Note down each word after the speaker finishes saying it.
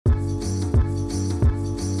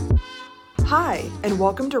Hi, and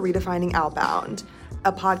welcome to Redefining Outbound,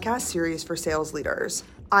 a podcast series for sales leaders.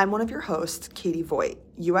 I'm one of your hosts, Kaitie Voigt,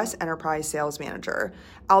 U.S. Enterprise Sales Manager.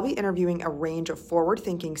 I'll be interviewing a range of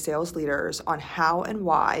forward-thinking sales leaders on how and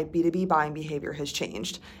why B2B buying behavior has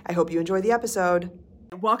changed. I hope you enjoy the episode.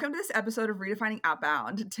 Welcome to this episode of Redefining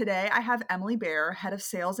Outbound. Today, I have Emily Bair, Head of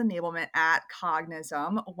Sales Enablement at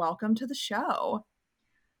Cognism. Welcome to the show.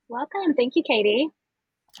 Welcome. Thank you, Kaitie.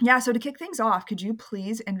 Yeah, so to kick things off, could you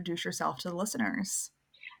please introduce yourself to the listeners?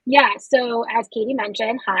 Yeah, so as Kaitie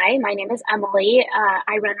mentioned, hi, my name is Emily.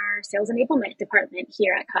 I run our sales enablement department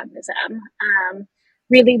here at Cognism.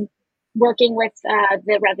 Really working with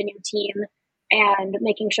the revenue team and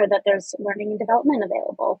making sure that there's learning and development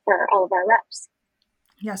available for all of our reps.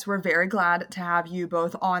 Yes, we're very glad to have you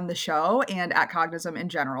both on the show and at Cognism in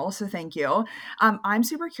general, so thank you. I'm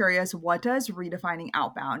super curious, what does redefining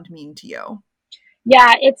outbound mean to you?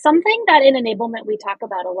 Yeah, it's something that in enablement we talk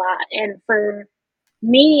about a lot. And for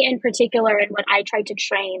me in particular, and what I try to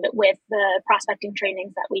train with the prospecting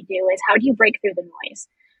trainings that we do is how do you break through the noise?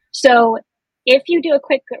 So if you do a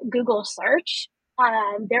quick Google search,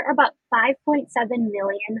 there are about 5.7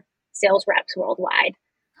 million sales reps worldwide.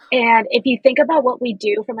 And if you think about what we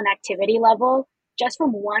do from an activity level, just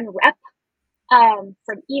from one rep,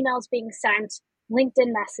 from emails being sent,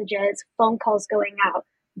 LinkedIn messages, phone calls going out,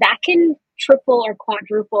 that can triple or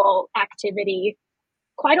quadruple activity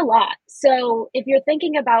quite a lot. So if you're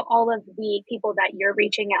thinking about all of the people that you're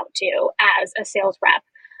reaching out to as a sales rep,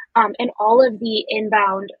 and all of the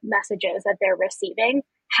inbound messages that they're receiving,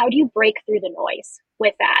 how do you break through the noise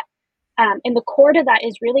with that? And the core to that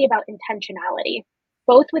is really about intentionality,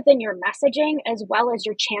 both within your messaging as well as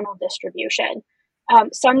your channel distribution.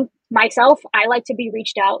 I like to be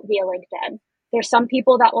reached out via LinkedIn. There's some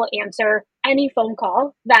people that will answer any phone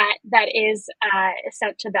call that is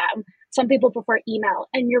sent to them. Some people prefer email,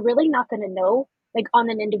 and you're really not going to know, like on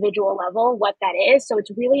an individual level, what that is. So it's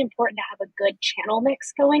really important to have a good channel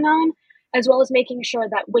mix going on, as well as making sure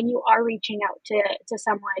that when you are reaching out to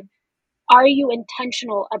someone, are you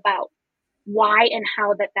intentional about why and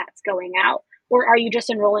how that's going out? Or are you just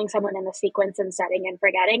enrolling someone in the sequence and setting and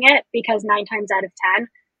forgetting it? Because 9 times out of 10,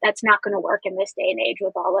 that's not going to work in this day and age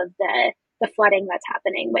with all of the flooding that's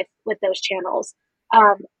happening with those channels.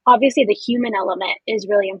 Obviously, the human element is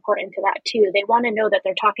really important to that too. They want to know that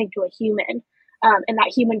they're talking to a human, and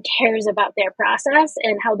that human cares about their process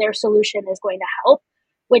and how their solution is going to help,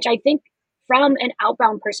 which I think from an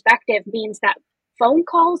outbound perspective means that phone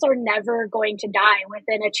calls are never going to die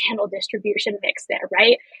within a channel distribution mix there,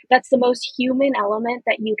 right? That's the most human element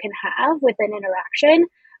that you can have within interaction.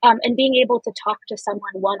 And being able to talk to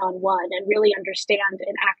someone one-on-one and really understand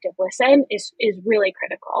and active listen is really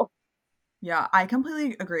critical. Yeah, I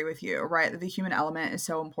completely agree with you, right? The human element is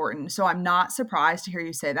so important. So I'm not surprised to hear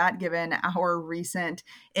you say that, given our recent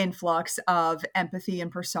influx of empathy and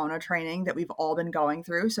persona training that we've all been going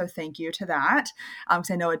through. So thank you to that, because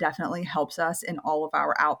I know it definitely helps us in all of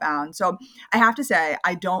our outbound. So I have to say,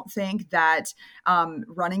 I don't think that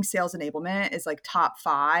running sales enablement is like top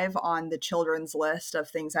 5 on the children's list of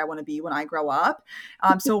things I want to be when I grow up.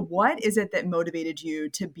 So what is it that motivated you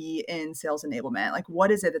to be in sales enablement? Like, what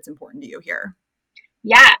is it that's important to you here?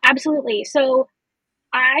 Yeah, absolutely. So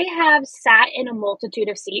I have sat in a multitude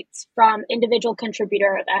of seats from individual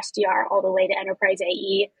contributor of SDR all the way to enterprise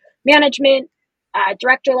AE management,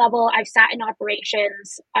 director level. I've sat in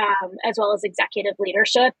operations, as well as executive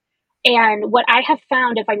leadership. And what I have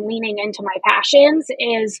found, if I'm leaning into my passions,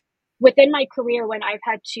 is within my career when I've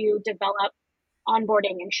had to develop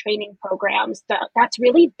onboarding and training programs, that's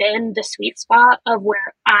really been the sweet spot of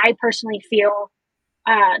where I personally feel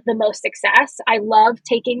the most success. I love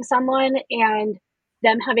taking someone and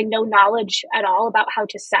them having no knowledge at all about how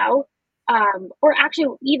to sell, or actually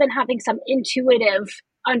even having some intuitive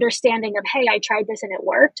understanding of, hey, I tried this and it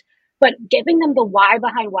worked, but giving them the why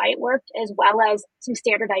behind why it worked, as well as some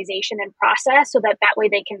standardization and process so that way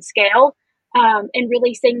they can scale, and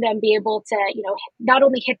really seeing them be able to, not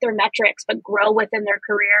only hit their metrics, but grow within their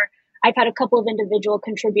career. I've had a couple of individual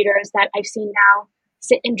contributors that I've seen now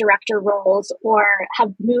sit in director roles or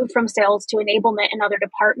have moved from sales to enablement in other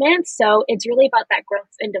departments. So it's really about that growth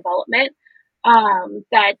and development,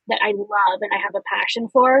 that I love and I have a passion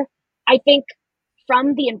for. I think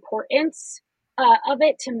from the importance of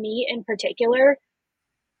it to me in particular,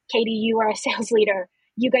 Kaitie, you are a sales leader.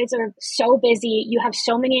 You guys are so busy. You have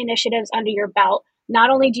so many initiatives under your belt. Not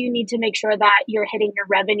only do you need to make sure that you're hitting your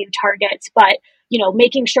revenue targets, but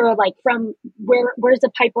making sure like from where's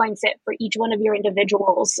the pipeline sit for each one of your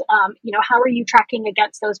individuals? How are you tracking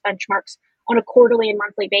against those benchmarks on a quarterly and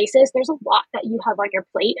monthly basis? There's a lot that you have on your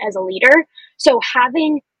plate as a leader. So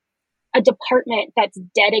having a department that's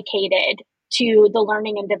dedicated to the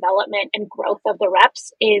learning and development and growth of the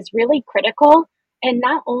reps is really critical. And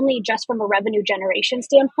not only just from a revenue generation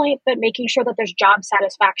standpoint, but making sure that there's job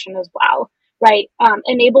satisfaction as well, right?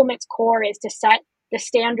 Enablement's core is to set the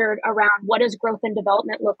standard around what does growth and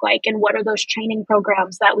development look like and what are those training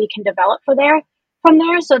programs that we can develop from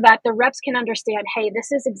there so that the reps can understand, hey,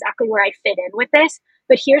 this is exactly where I fit in with this,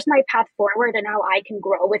 but here's my path forward and how I can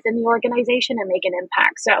grow within the organization and make an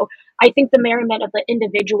impact. So I think the merriment of the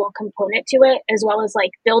individual component to it, as well as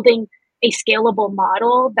like building a scalable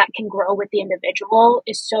model that can grow with the individual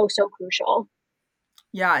is so, so crucial.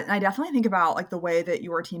 Yeah, and I definitely think about like the way that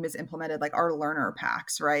your team has implemented like our learner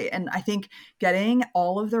packs, right? And I think getting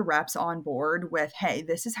all of the reps on board with, hey,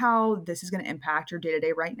 this is how this is going to impact your day to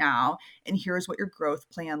day right now, and here's what your growth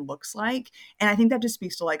plan looks like. And I think that just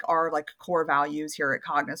speaks to like our like core values here at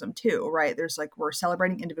Cognism too, right? There's like we're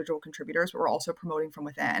celebrating individual contributors, but we're also promoting from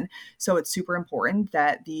within. So it's super important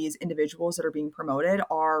that these individuals that are being promoted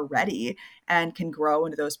are ready and can grow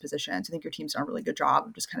into those positions. I think your team's done a really good job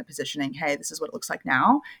of just kind of positioning, hey, this is what it looks like now,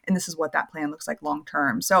 and this is what that plan looks like long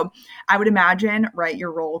term. So I would imagine, right,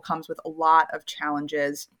 your role comes with a lot of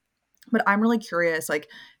challenges. But I'm really curious, like,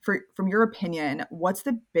 from your opinion, what's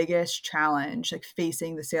the biggest challenge like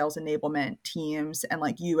facing the sales enablement teams and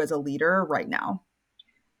like you as a leader right now?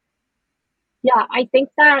 Yeah, I think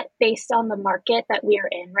that based on the market that we are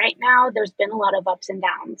in right now, there's been a lot of ups and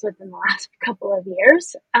downs within the last couple of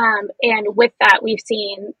years. And with that, we've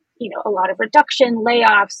seen, a lot of reduction,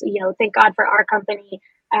 layoffs. Thank God for our company.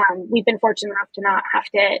 We've been fortunate enough to not have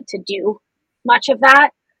to do much of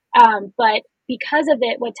that. But because of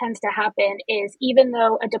it, what tends to happen is even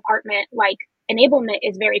though a department like enablement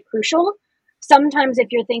is very crucial, sometimes if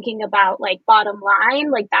you're thinking about like bottom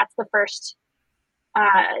line, like that's the first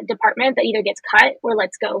department that either gets cut or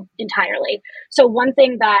lets go entirely. So one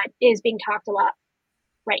thing that is being talked a lot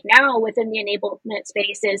right now within the enablement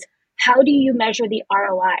space is how do you measure the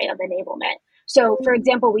ROI of enablement? So, for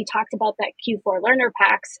example, we talked about that Q4 learner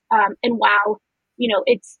packs, and wow,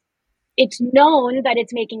 it's known that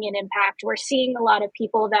it's making an impact. We're seeing a lot of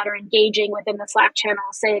people that are engaging within the Slack channel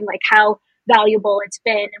saying like how valuable it's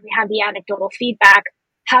been, and we have the anecdotal feedback.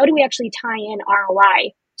 How do we actually tie in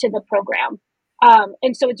ROI to the program?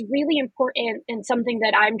 And so it's really important and something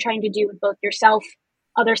that I'm trying to do with both yourself,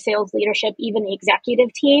 other sales leadership, even the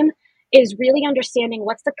executive team, is really understanding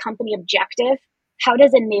what's the company objective, how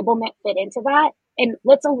does enablement fit into that, and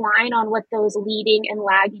let's align on what those leading and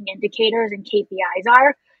lagging indicators and KPIs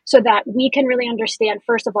are so that we can really understand,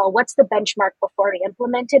 first of all, what's the benchmark before we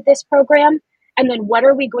implemented this program, and then what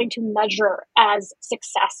are we going to measure as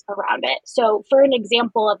success around it. So for an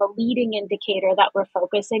example of a leading indicator that we're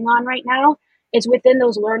focusing on right now is within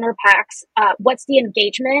those learner packs, what's the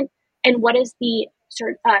engagement and what is the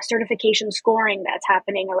certification scoring that's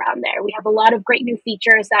happening around there. We have a lot of great new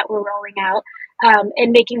features that we're rolling out,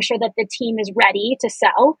 and making sure that the team is ready to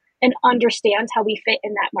sell and understands how we fit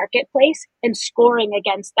in that marketplace, and scoring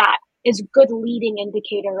against that is a good leading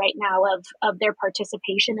indicator right now of their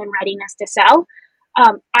participation and readiness to sell.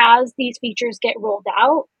 As these features get rolled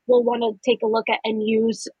out, we'll want to take a look at and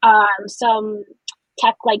use some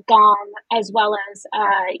tech like Gong, as well as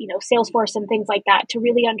Salesforce and things like that, to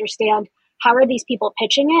really understand how are these people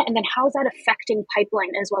pitching it, and then how is that affecting pipeline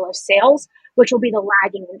as well as sales, which will be the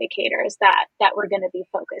lagging indicators that we're going to be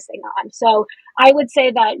focusing on. So I would say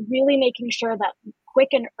that really making sure that quick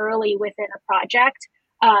and early within a project,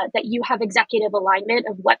 that you have executive alignment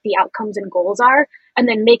of what the outcomes and goals are, and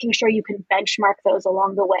then making sure you can benchmark those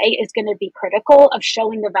along the way is going to be critical of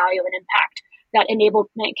showing the value and impact that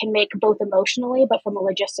enablement can make both emotionally, but from a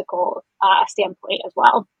logistical standpoint as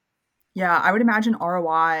well. Yeah, I would imagine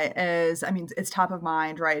ROI is, I mean, it's top of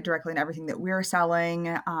mind, right? Directly in everything that we're selling.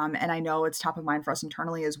 And I know it's top of mind for us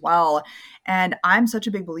internally as well. And I'm such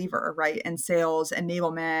a big believer, right, in sales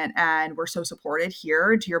enablement. And we're so supported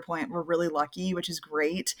here. To your point, we're really lucky, which is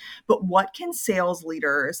great. But what can sales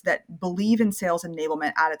leaders that believe in sales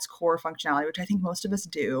enablement at its core functionality, which I think most of us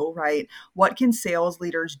do, right? What can sales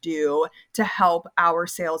leaders do to help our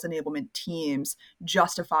sales enablement teams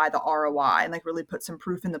justify the ROI and like really put some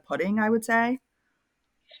proof in the pudding, I would say?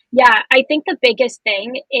 Yeah, I think the biggest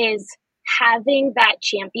thing is having that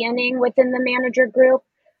championing within the manager group.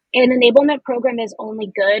 An enablement program is only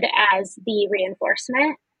good as the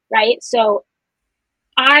reinforcement, right? So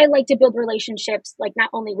I like to build relationships, like not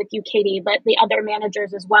only with you, Kaitie, but the other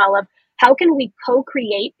managers as well, of how can we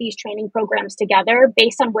co-create these training programs together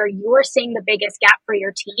based on where you're seeing the biggest gap for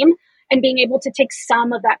your team, and being able to take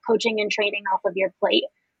some of that coaching and training off of your plate.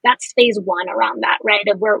 That's phase one around that, right?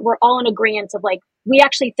 Of we're all in agreement of like, we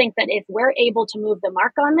actually think that if we're able to move the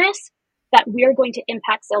mark on this, that we're going to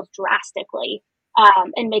impact sales drastically,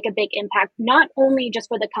 and make a big impact, not only just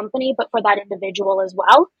for the company, but for that individual as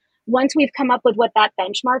well. Once we've come up with what that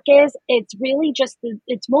benchmark is, it's really just,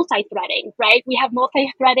 it's multi-threading, right? We have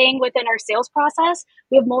multi-threading within our sales process.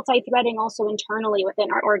 We have multi-threading also internally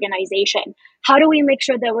within our organization. How do we make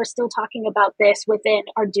sure that we're still talking about this within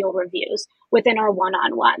our deal reviews, within our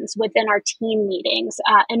one-on-ones, within our team meetings,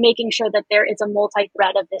 and making sure that there is a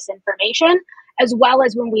multi-thread of this information, as well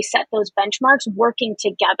as when we set those benchmarks, working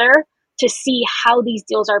together to see how these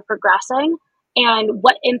deals are progressing and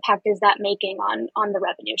what impact is that making on the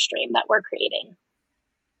revenue stream that we're creating.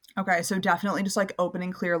 Okay, so definitely just like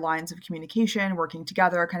opening clear lines of communication, working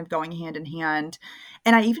together, kind of going hand in hand.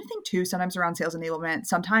 And I even think too, sometimes around sales enablement,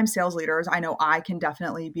 sometimes sales leaders, I know I can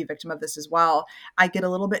definitely be a victim of this as well. I get a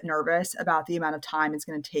little bit nervous about the amount of time it's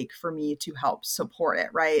going to take for me to help support it,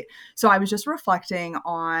 right? So I was just reflecting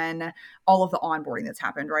on all of the onboarding that's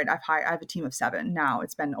happened, right? I have a team of 7 now.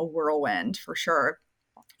 It's been a whirlwind for sure.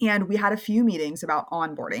 And we had a few meetings about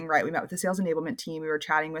onboarding, right? We met with the sales enablement team. We were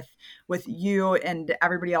chatting with you and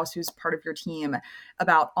everybody else who's part of your team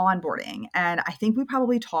about onboarding. And I think we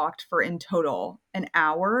probably talked for in total an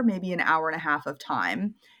hour, maybe an hour and a half of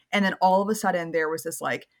time. And then all of a sudden there was this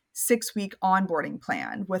like 6-week onboarding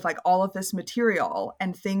plan with like all of this material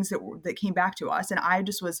and things that came back to us. And I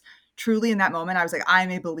just was truly in that moment, I was like, I'm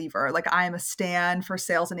a believer. Like I am a stan for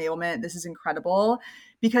sales enablement. This is incredible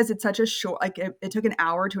because it's such a short, like it took an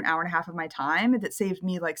hour to an hour and a half of my time that saved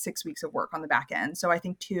me like 6 weeks of work on the back end. So I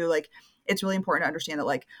think too, like it's really important to understand that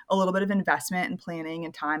like a little bit of investment and planning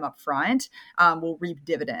and time up front will reap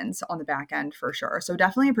dividends on the back end for sure. So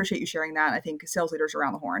definitely appreciate you sharing that. I think sales leaders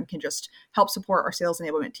around the horn can just help support our sales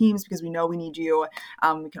enablement teams because we know we need you.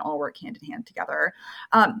 We can all work hand in hand together.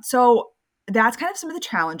 So that's kind of some of the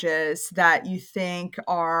challenges that you think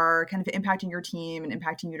are kind of impacting your team and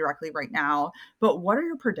impacting you directly right now. But what are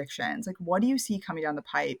your predictions? Like, what do you see coming down the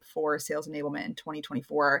pipe for sales enablement in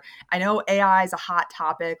 2024? I know AI is a hot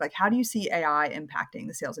topic. Like, how do you see AI impacting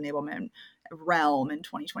the sales enablement realm in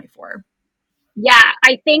 2024? Yeah,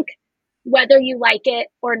 I think whether you like it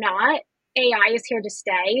or not, AI is here to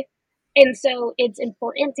stay. And so it's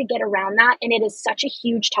important to get around that. And it is such a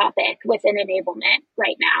huge topic within enablement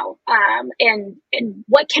right now. And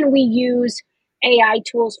what can we use AI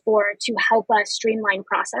tools for to help us streamline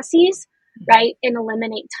processes, right? And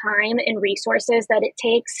eliminate time and resources that it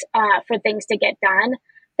takes for things to get done.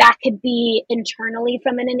 That could be internally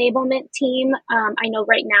from an enablement team. I know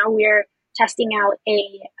right now we're testing out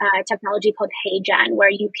a technology called HeyGen,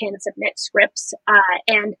 where you can submit scripts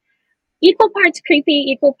and equal parts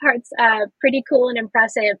creepy, equal parts pretty cool and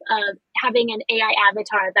impressive of having an AI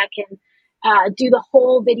avatar that can do the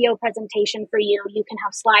whole video presentation for you. You can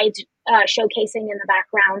have slides showcasing in the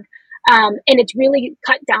background. And it's really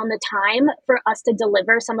cut down the time for us to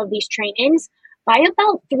deliver some of these trainings by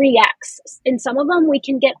about 3x. In some of them, we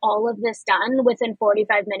can get all of this done within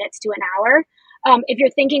 45 minutes to an hour. If you're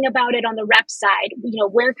thinking about it on the rep side,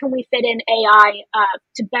 where can we fit in AI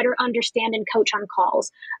to better understand and coach on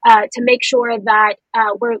calls, to make sure that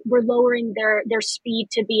we're lowering their speed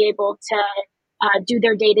to be able to do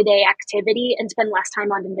their day-to-day activity and spend less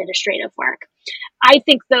time on administrative work. I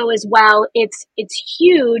think though as well, it's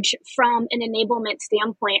huge from an enablement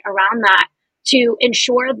standpoint around that to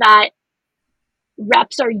ensure that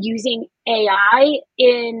reps are using AI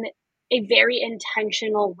in a very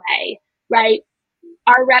intentional way, right?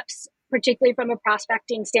 Our reps, particularly from a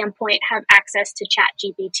prospecting standpoint, have access to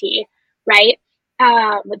ChatGPT, right?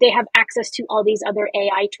 They have access to all these other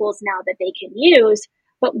AI tools now that they can use.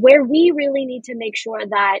 But where we really need to make sure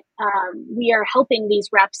that we are helping these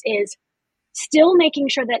reps is still making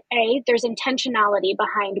sure that there's intentionality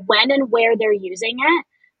behind when and where they're using it.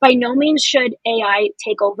 By no means should AI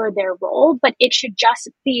take over their role, but it should just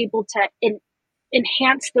be able to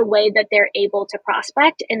enhance the way that they're able to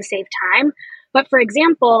prospect and save time. But for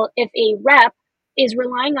example, if a rep is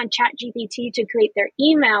relying on ChatGPT to create their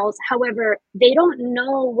emails, however, they don't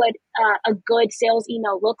know what a good sales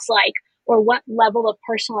email looks like or what level of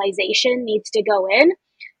personalization needs to go in,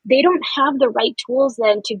 they don't have the right tools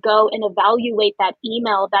then to go and evaluate that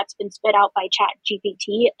email that's been spit out by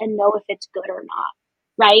ChatGPT and know if it's good or not,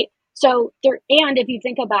 right? So and if you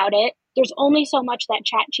think about it, there's only so much that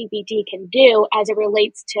ChatGPT can do as it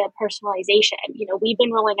relates to personalization. We've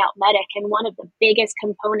been rolling out Medic, and one of the biggest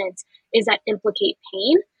components is that implicate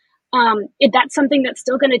pain. That's something that's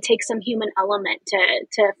still going to take some human element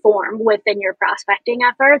to form within your prospecting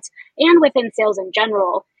efforts and within sales in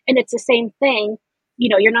general. And it's the same thing.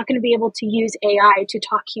 You're not going to be able to use AI to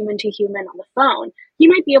talk human to human on the phone. You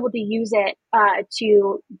might be able to use it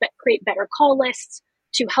to create better call lists,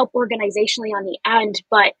 to help organizationally on the end,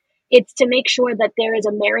 but it's to make sure that there is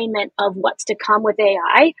a merriment of what's to come with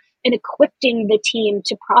AI and equipping the team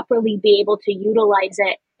to properly be able to utilize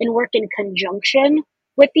it and work in conjunction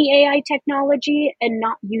with the AI technology and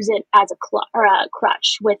not use it as a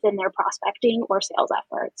crutch within their prospecting or sales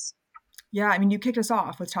efforts. Yeah, I mean, you kicked us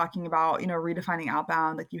off with talking about, redefining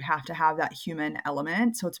outbound. Like, you have to have that human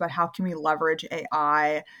element. So it's about how can we leverage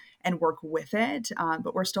AI and work with it.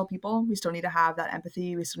 But we're still people. We still need to have that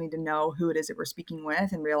empathy. We still need to know who it is that we're speaking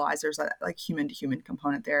with and realize there's a like human to human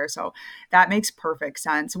component there. So that makes perfect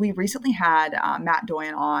sense. We recently had Matt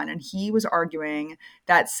Doyen on, and he was arguing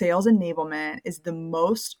that sales enablement is the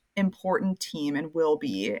most important team and will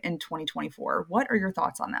be in 2024. What are your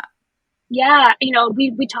thoughts on that? Yeah,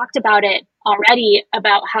 we talked about it already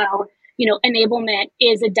about how, enablement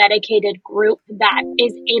is a dedicated group that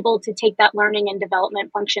is able to take that learning and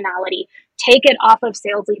development functionality, take it off of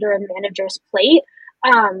sales leader and manager's plate,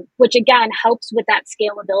 which again helps with that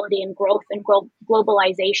scalability and growth and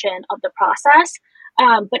globalization of the process.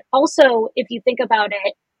 But also, if you think about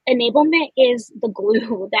it, enablement is the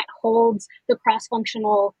glue that holds the cross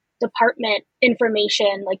functional department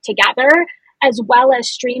information like together, as well as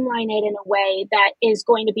streamline it in a way that is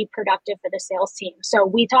going to be productive for the sales team. So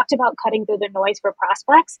we talked about cutting through the noise for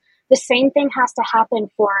prospects. The same thing has to happen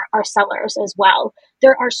for our sellers as well.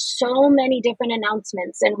 There are so many different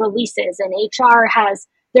announcements and releases, and HR has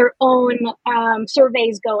their own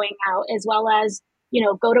surveys going out, as well as,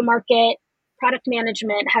 go to market. Product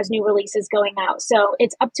management has new releases going out. So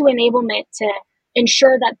it's up to enablement to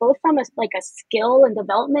ensure that both from a skill and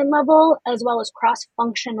development level, as well as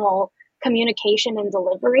cross-functional communication and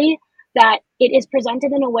delivery, that it is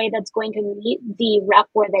presented in a way that's going to meet the rep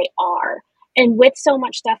where they are. And with so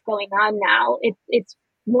much stuff going on now, it's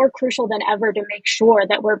more crucial than ever to make sure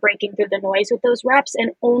that we're breaking through the noise with those reps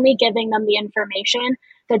and only giving them the information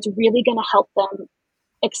that's really going to help them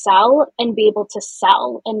excel and be able to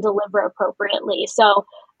sell and deliver appropriately. So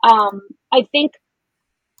I think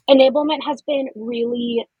enablement has been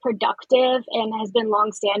really productive and has been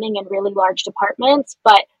longstanding in really large departments,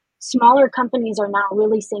 but smaller companies are now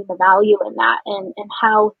really seeing the value in that, and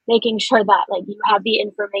how making sure that like you have the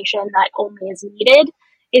information that only is needed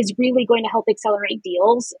is really going to help accelerate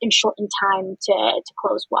deals and shorten time to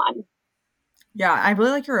close one. Yeah, I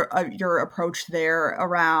really like your approach there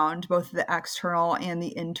around both the external and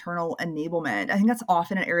the internal enablement. I think that's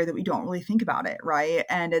often an area that we don't really think about it, right?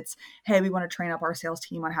 And it's, hey, we want to train up our sales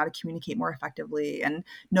team on how to communicate more effectively and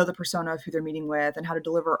know the persona of who they're meeting with and how to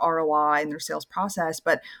deliver ROI in their sales process.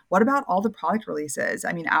 But what about all the product releases?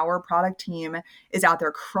 I mean, our product team is out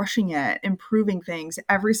there crushing it, improving things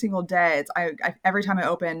every single day. Every time I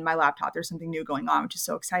open my laptop, there's something new going on, which is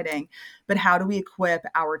so exciting. But how do we equip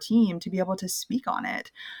our team to be able to speak on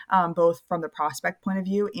it, both from the prospect point of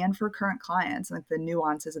view and for current clients, like the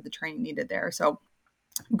nuances of the training needed there. So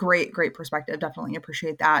great perspective. Definitely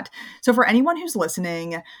appreciate that. So for anyone who's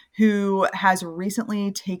listening who has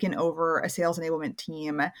recently taken over a sales enablement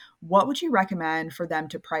team, what would you recommend for them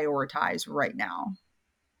to prioritize right now?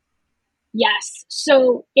 Yes.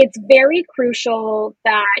 So it's very crucial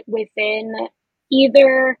that within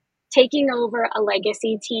either taking over a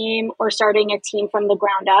legacy team or starting a team from the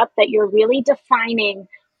ground up, that you're really defining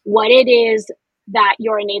what it is that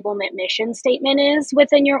your enablement mission statement is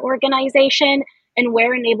within your organization and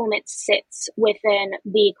where enablement sits within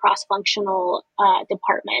the cross functional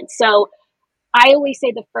department. So I always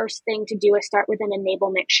say the first thing to do is start with an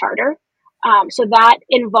enablement charter. So that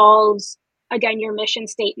involves, again, your mission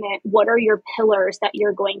statement. What are your pillars that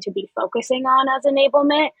you're going to be focusing on as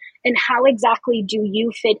enablement? And how exactly do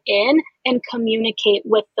you fit in and communicate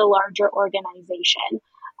with the larger organization?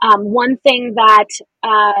 One thing that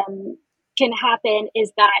can happen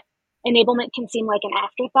is that enablement can seem like an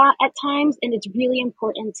afterthought at times, and it's really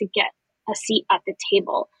important to get a seat at the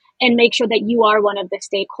table and make sure that you are one of the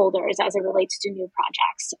stakeholders as it relates to new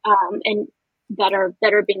projects, and that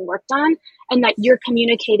are being worked on, and that you're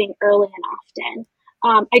communicating early and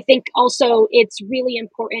often. I think also it's really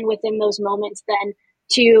important within those moments then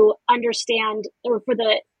to understand, or for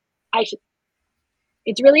the, I should,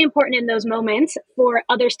 it's really important in those moments for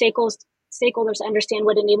other stakeholders to understand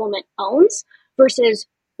what enablement owns versus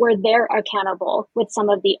where they're accountable with some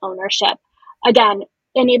of the ownership. Again,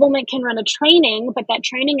 enablement can run a training, but that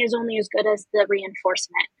training is only as good as the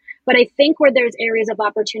reinforcement. But I think where there's areas of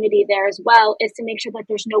opportunity there as well is to make sure that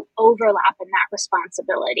there's no overlap in that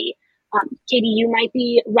responsibility. Kaitie, you might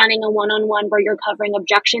be running a one-on-one where you're covering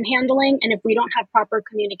objection handling, and if we don't have proper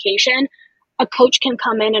communication, a coach can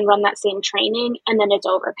come in and run that same training, and then it's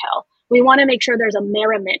overkill. We want to make sure there's a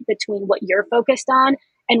merriment between what you're focused on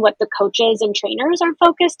and what the coaches and trainers are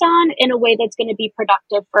focused on in a way that's going to be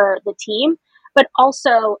productive for the team. But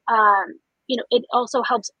also, it also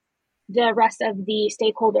helps the rest of the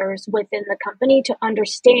stakeholders within the company to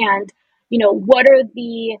understand, what are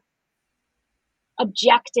the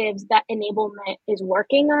objectives that enablement is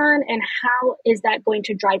working on and how is that going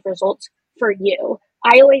to drive results for you.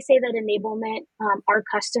 I always say that enablement, our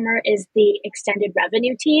customer is the extended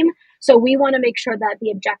revenue team. So we want to make sure that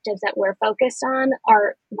the objectives that we're focused on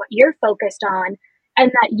are what you're focused on,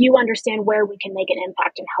 and that you understand where we can make an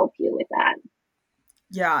impact and help you with that.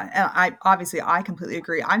 Yeah, and I completely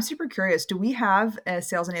agree. I'm super curious. Do we have a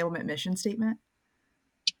sales enablement mission statement?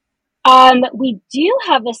 We do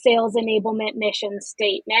have a sales enablement mission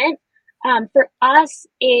statement. For us,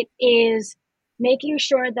 it is making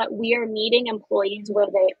sure that we are meeting employees where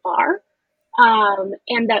they are,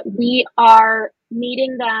 and that we are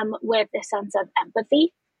meeting them with a sense of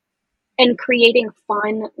empathy and creating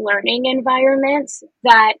fun learning environments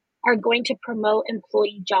that are going to promote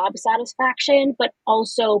employee job satisfaction, but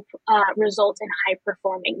also result in high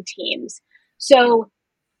performing teams. So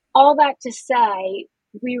all that to say,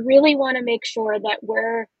 we really want to make sure that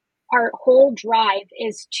our whole drive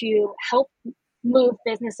is to help move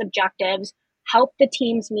business objectives, help the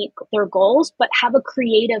teams meet their goals, but have a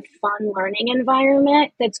creative, fun learning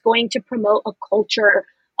environment that's going to promote a culture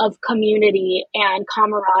of community and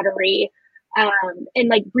camaraderie. And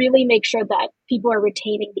like really make sure that people are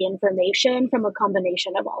retaining the information from a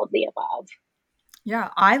combination of all of the above. Yeah,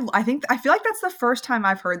 I feel like that's the first time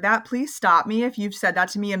I've heard that. Please stop me if you've said that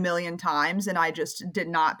to me a million times and I just did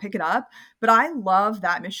not pick it up. But I love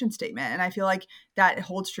that mission statement. And I feel like that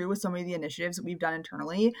holds true with so many of the initiatives that we've done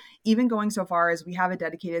internally, even going so far as we have a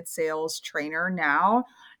dedicated sales trainer now.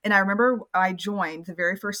 And I remember I joined the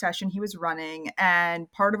very first session he was running,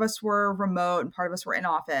 and part of us were remote and part of us were in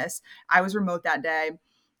office. I was remote that day.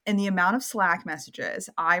 And the amount of Slack messages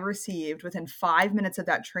I received within 5 minutes of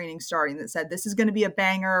that training starting that said, this is going to be a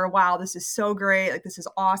banger. Wow, this is so great. Like, this is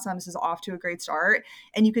awesome. This is off to a great start.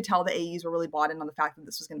 And you could tell the AEs were really bought in on the fact that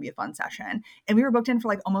this was going to be a fun session. And we were booked in for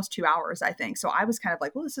like almost 2 hours, I think. So I was kind of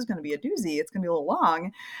like, well, this is going to be a doozy. It's going to be a little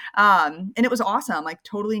long. And it was awesome, like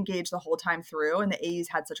totally engaged the whole time through. And the AEs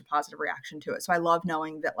had such a positive reaction to it. So I love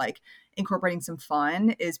knowing that like incorporating some fun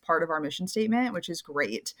is part of our mission statement, which is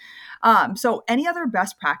great. So any other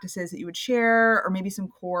best practices that you would share, or maybe some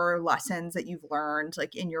core lessons that you've learned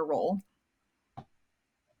like in your role?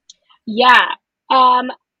 Yeah.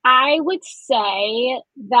 I would say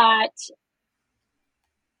that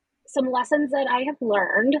some lessons that I have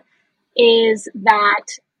learned is that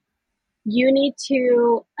you need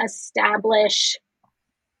to establish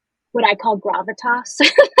what I call gravitas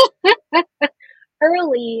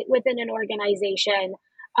early within an organization,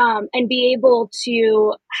 and be able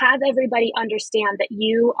to have everybody understand that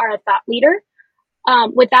you are a thought leader.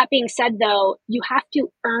 With that being said, though, you have to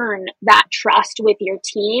earn that trust with your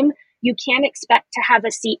team. You can't expect to have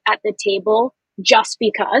a seat at the table just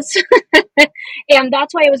because. And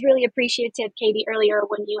that's why I was really appreciative, Kaitie, earlier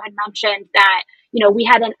when you had mentioned that, we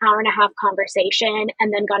had an hour and a half conversation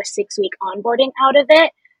and then got a 6-week onboarding out of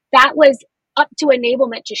it. That was up to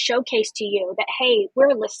enablement to showcase to you that, hey,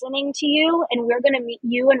 we're listening to you and we're going to meet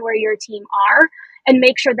you and where your team are, and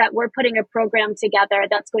make sure that we're putting a program together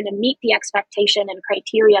that's going to meet the expectation and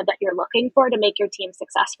criteria that you're looking for to make your team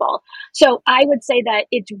successful. So I would say that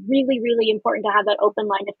it's really, really important to have that open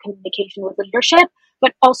line of communication with leadership,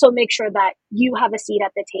 but also make sure that you have a seat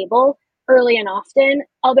at the table early and often.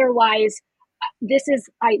 Otherwise, this is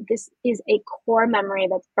a core memory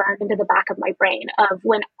that's burned into the back of my brain of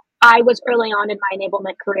when I was early on in my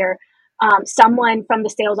enablement career. Someone from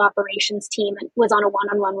the sales operations team was on a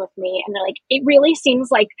one-on-one with me, and they're like, it really seems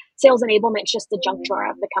like sales enablement is just the junk drawer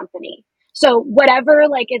of the company. So whatever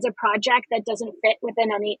like is a project that doesn't fit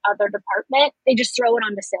within any other department, they just throw it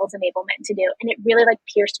onto sales enablement to do. And it really like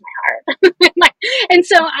pierced my heart. And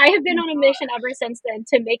so I have been on a mission ever since then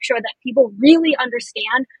to make sure that people really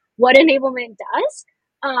understand what enablement does,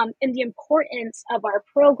 and the importance of our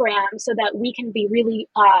program, so that we can be really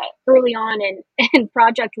early on in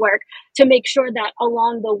project work to make sure that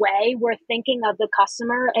along the way we're thinking of the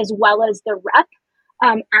customer as well as the rep,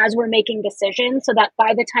 as we're making decisions, so that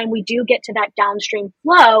by the time we do get to that downstream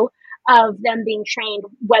flow of them being trained,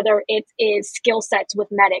 whether it is skill sets with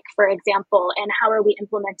Medic, for example, and how are we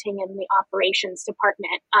implementing in the operations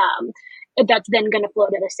department, that's then going to flow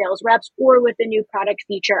to the sales reps, or with the new product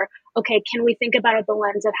feature. Okay, can we think about it the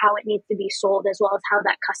lens of how it needs to be sold as well as how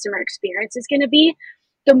that customer experience is going to be?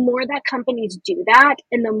 the more that companies do that,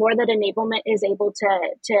 and the more that enablement is able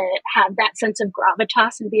to have that sense of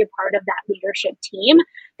gravitas and be a part of that leadership team,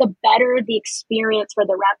 the better the experience for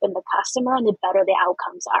the rep and the customer, and the better the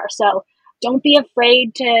outcomes are. So don't be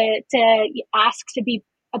afraid to ask to be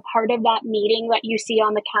a part of that meeting that you see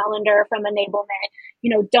on the calendar from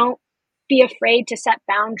enablement. Don't be afraid to set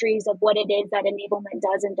boundaries of what it is that enablement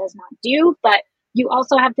does and does not do. But you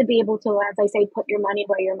also have to be able to, as I say, put your money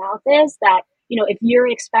where your mouth is. That if you're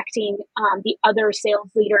expecting the other sales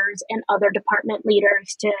leaders and other department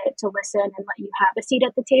leaders to listen and let you have a seat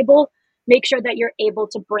at the table, make sure that you're able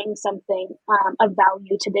to bring something of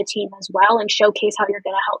value to the team as well, and showcase how you're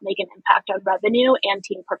going to help make an impact on revenue and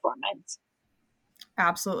team performance.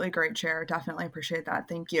 Absolutely great share. Definitely appreciate that.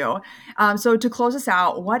 Thank you. So to close us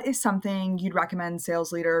out, what is something you'd recommend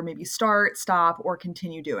sales leader maybe start, stop, or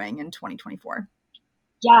continue doing in 2024?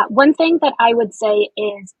 Yeah, one thing that I would say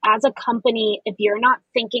is, as a company, if you're not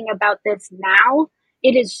thinking about this now,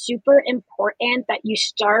 it is super important that you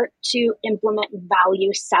start to implement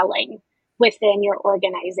value selling within your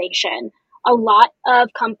organization. A lot of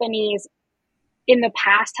companies in the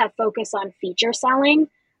past have focused on feature selling.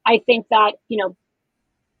 I think that,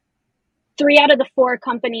 3 out of the 4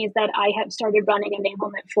 companies that I have started running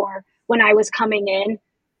enablement for when I was coming in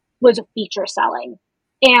was feature selling.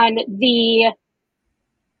 And the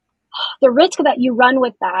risk that you run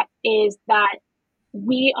with that is that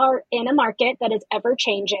we are in a market that is ever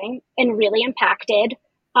changing and really impacted.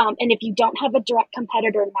 And if you don't have a direct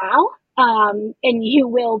competitor now, and you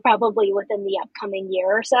will probably within the upcoming year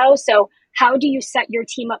or so. So how do you set your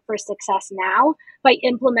team up for success now? By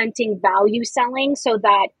implementing value selling, so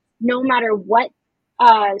that no matter what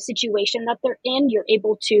situation that they're in, you're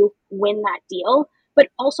able to win that deal. But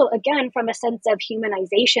also, again, from a sense of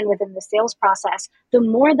humanization within the sales process, the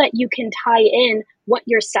more that you can tie in what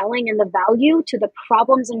you're selling and the value to the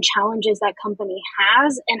problems and challenges that company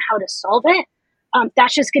has and how to solve it,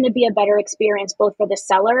 that's just going to be a better experience both for the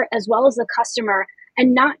seller as well as the customer.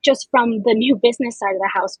 And not just from the new business side of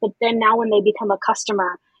the house, but then now when they become a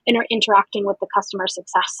customer and are interacting with the customer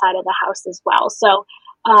success side of the house as well. So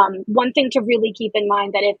one thing to really keep in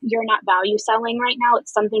mind, that if you're not value selling right now,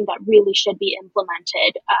 it's something that really should be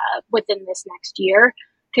implemented within this next year,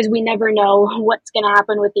 because we never know what's going to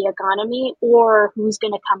happen with the economy or who's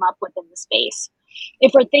going to come up within the space.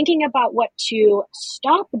 If we're thinking about what to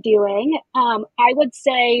stop doing, I would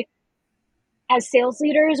say as sales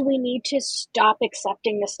leaders, we need to stop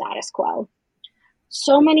accepting the status quo.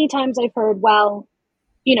 So many times I've heard, well,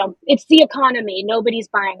 it's the economy, nobody's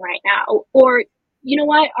buying right now. Or, you know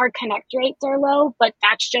what, our connect rates are low, but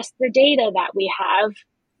that's just the data that we have.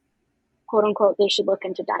 Quote unquote, they should look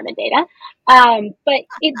into diamond data.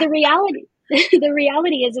 The reality, the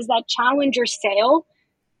reality is that challenger sale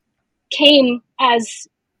came as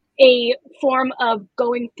a form of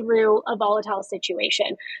going through a volatile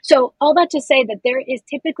situation. So all that to say that there is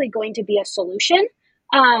typically going to be a solution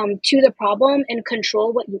to the problem, and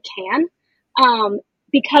control what you can.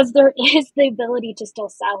 Because there is the ability to still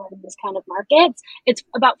sell in this kind of markets. It's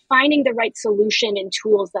about finding the right solution and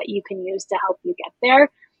tools that you can use to help you get there.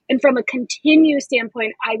 And from a continue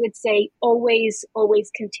standpoint, I would say always,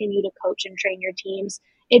 always continue to coach and train your teams.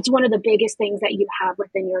 It's one of the biggest things that you have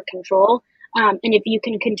within your control. And if you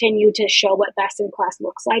can continue to show what best in class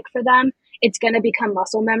looks like for them, it's going to become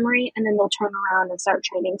muscle memory, and then they'll turn around and start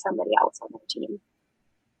training somebody else on their team.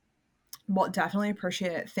 Well, definitely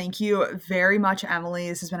appreciate it. Thank you very much, Emily.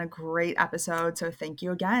 This has been a great episode. So thank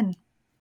you again.